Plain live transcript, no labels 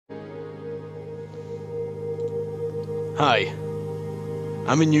Hi,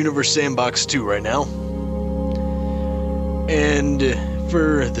 I'm in Universe Sandbox 2 right now, and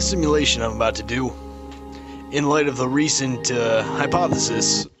for the simulation I'm about to do, in light of the recent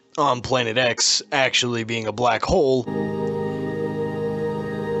hypothesis on Planet X actually being a black hole,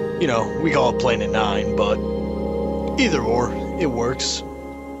 you know, we call it Planet 9, but either or, it works.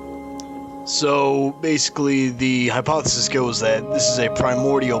 So basically the hypothesis goes that this is a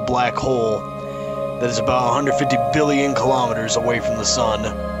primordial black hole that is about 150 billion kilometers away from the sun,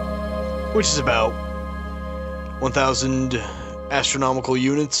 which is about 1,000 astronomical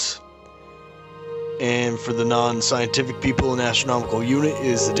units. And for the non-scientific people, an astronomical unit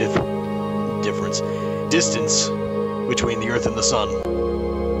is the distance between the Earth and the sun.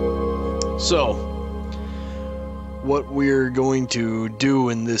 So, what we're going to do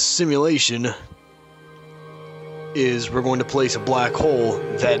in this simulation is we're going to place a black hole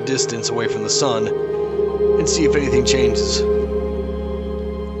that distance away from the sun and see if anything changes.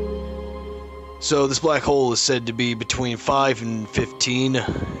 So this black hole is said to be between 5 and 15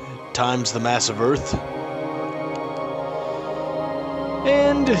 times the mass of Earth.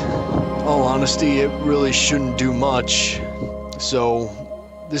 And, in all honesty, it really shouldn't do much. So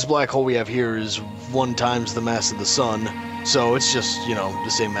this black hole we have here is 1 times the mass of the sun. So it's just, you know,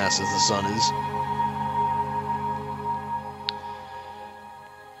 the same mass as the sun is.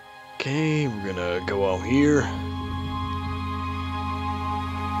 Okay, we're gonna go out here.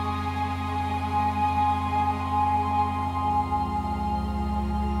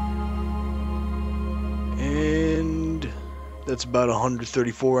 And that's about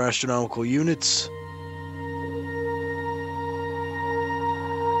 134 astronomical units.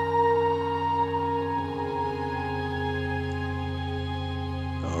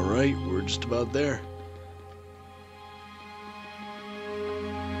 Alright, we're just about there.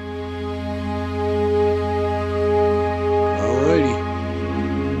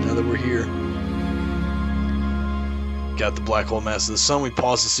 Got the black hole mass of the sun. We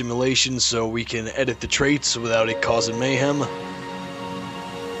pause the simulation so we can edit the traits without it causing mayhem.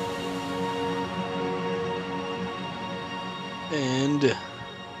 And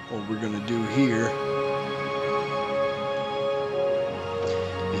what we're gonna do here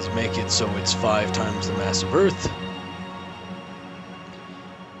is make it so it's 5 times the mass of Earth.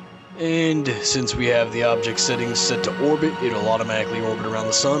 And since we have the object settings set to orbit, it'll automatically orbit around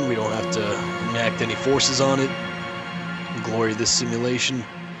the sun. We don't have to enact any forces on it. Glory of this simulation.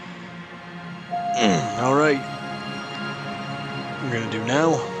 Alright. What we're gonna do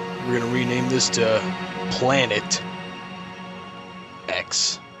now, we're gonna rename this to Planet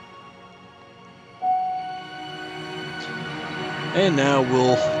X. And now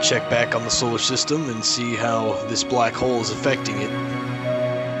we'll check back on the solar system and see how this black hole is affecting it.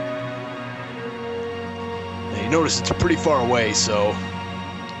 Now you notice it's pretty far away, so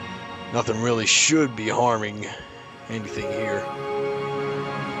nothing really should be harming anything here.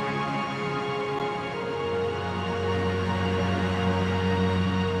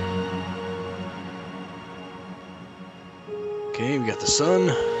 Okay, we got the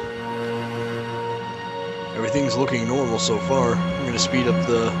sun. Everything's looking normal so far. I'm going to speed up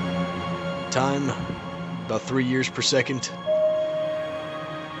the time, about 3 years per second.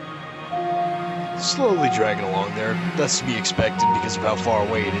 Slowly dragging along there. That's to be expected because of how far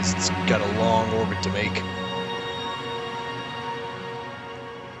away it is. It's got a long orbit to make.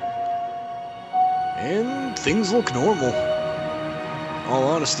 And things look normal, all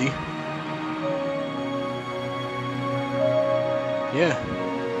honesty. Yeah.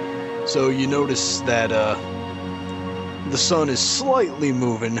 So you notice that the sun is slightly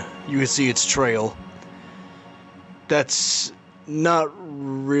moving. You can see its trail. That's not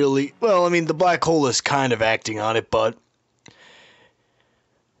really... Well, I mean, the black hole is kind of acting on it, but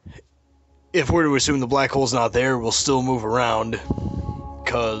if we're to assume the black hole's not there, we'll still move around,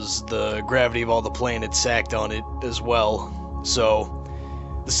 because the gravity of all the planets act on it as well. So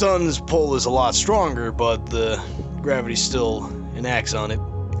the sun's pull is a lot stronger, but the gravity still enacts on it.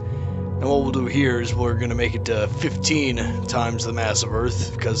 And what we'll do here is we're going to make it to 15 times the mass of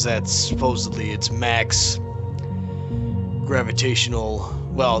Earth, because that's supposedly its max gravitational,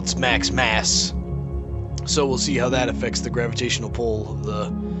 well, it's max mass. So we'll see how that affects the gravitational pull of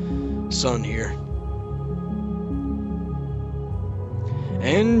the sun here.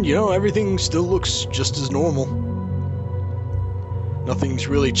 And, you know, everything still looks just as normal. Nothing's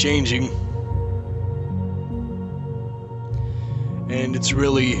really changing. And it's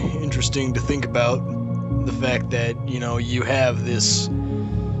really interesting to think about the fact that, you know, you have this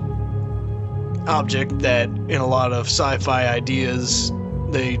object that in a lot of sci-fi ideas,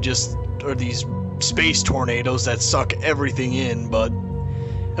 they just are these space tornadoes that suck everything in, but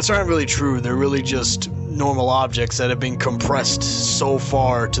that's not really true. They're really just normal objects that have been compressed so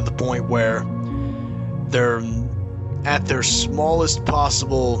far to the point where they're at their smallest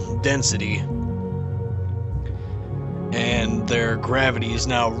possible density, and their gravity is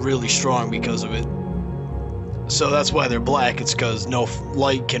now really strong because of it. So that's why they're black. It's because no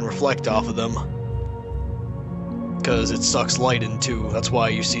light can reflect off of them, because it sucks light in too. That's why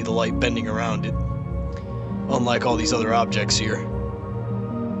you see the light bending around it, unlike all these other objects here.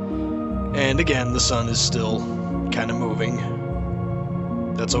 And again, the sun is still kind of moving.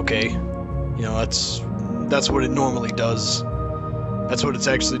 That's okay. You know, that's what it normally does. That's what it's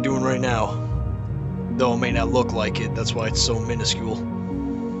actually doing right now. Though it may not look like it, that's why it's so minuscule.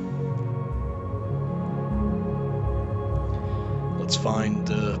 Let's find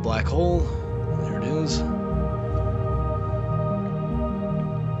the black hole. There it is.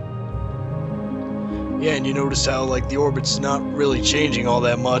 Yeah, and you notice how, like, the orbit's not really changing all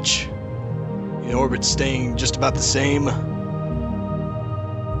that much. The orbit's staying just about the same.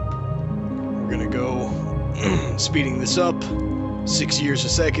 We're gonna go speeding this up. 6 years a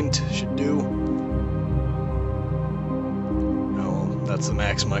second should do. Oh, well, that's the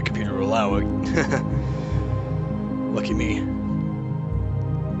max my computer will allow it. Lucky me.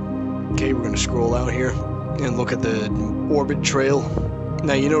 Okay, we're gonna scroll out here and look at the orbit trail.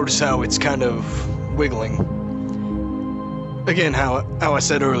 Now you notice how it's kind of wiggling. Again, how I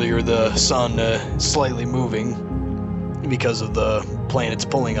said earlier, the sun slightly moving because of the planets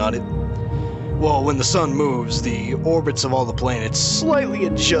pulling on it. Well, when the sun moves, the orbits of all the planets slightly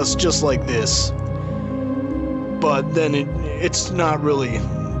adjust just like this. But then it's not really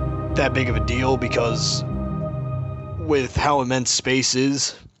that big of a deal, because with how immense space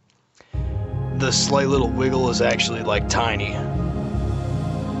is, the slight little wiggle is actually like tiny.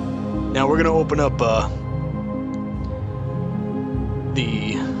 Now we're gonna open up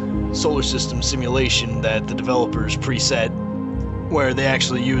the solar system simulation that the developers preset, where they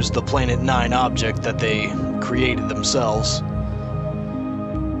actually used the Planet 9 object that they created themselves.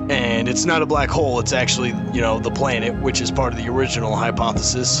 And it's not a black hole, it's actually, you know, the planet, which is part of the original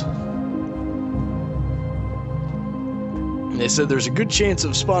hypothesis. And they said there's a good chance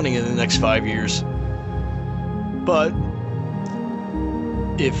of spawning in the next 5 years. But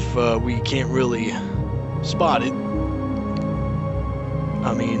if we can't really spot it,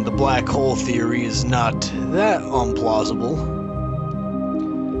 I mean, the black hole theory is not that implausible.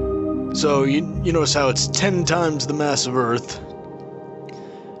 So you notice how it's 10 times the mass of Earth.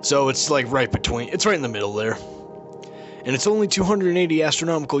 So it's like it's right in the middle there. And it's only 280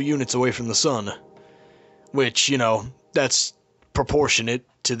 astronomical units away from the sun. Which, you know, that's proportionate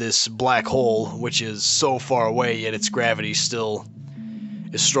to this black hole, which is so far away, yet its gravity still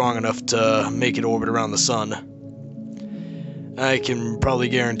is strong enough to make it orbit around the sun. I can probably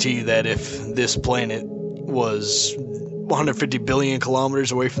guarantee that if this planet was 150 billion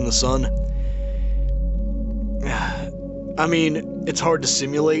kilometers away from the sun, I mean, it's hard to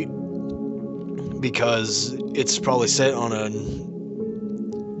simulate because it's probably set on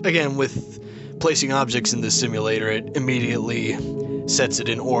again, with placing objects in the simulator, it immediately sets it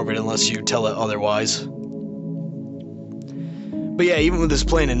in orbit unless you tell it otherwise. But yeah, even with this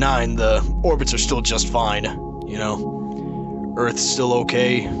Planet 9, the orbits are still just fine, you know. Earth's still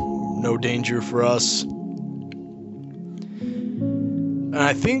okay, no danger for us. And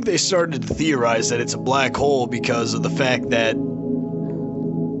I think they started to theorize that it's a black hole because of the fact that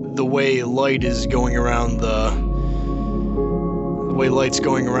the way light is going around the way light's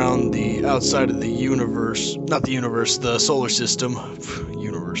going around the outside of the universe, not the universe, the solar system,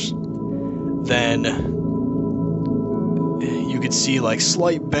 universe, then you could see like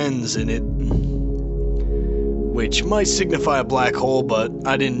slight bends in it, which might signify a black hole, but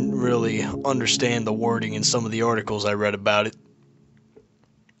I didn't really understand the wording in some of the articles I read about it.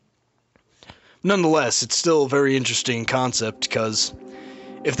 Nonetheless, it's still a very interesting concept, because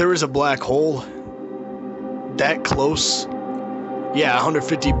if there is a black hole that close, yeah,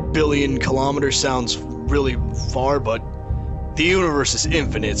 150 billion kilometers sounds really far, but the universe is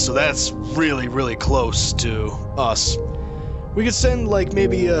infinite, so that's really, really close to us. We could send like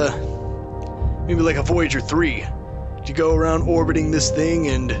maybe like a Voyager 3 to go around orbiting this thing,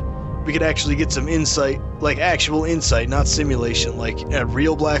 and we could actually get some insight, like actual insight, not simulation, like a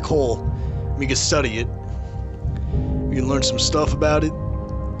real black hole. We could study it. We can learn some stuff about it,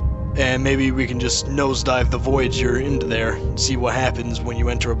 and maybe we can just nosedive the Voyager into there and see what happens when you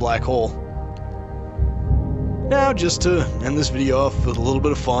enter a black hole. Now, just to end this video off with a little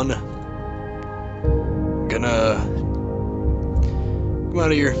bit of fun, I'm gonna come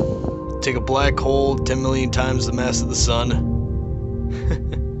out of here. take a black hole 10 million times the mass of the sun.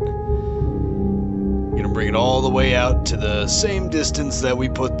 Gonna bring it all the way out to the same distance that we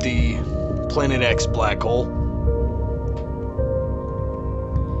put the Planet X black hole.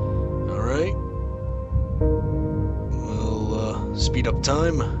 Alright. We'll speed up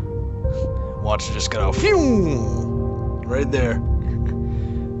time. Watch it just got out. Phew! Right there.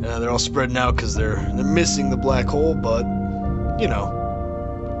 They're all spreading out because they're missing the black hole, but, you know.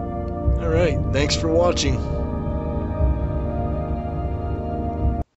 Alright, thanks for watching.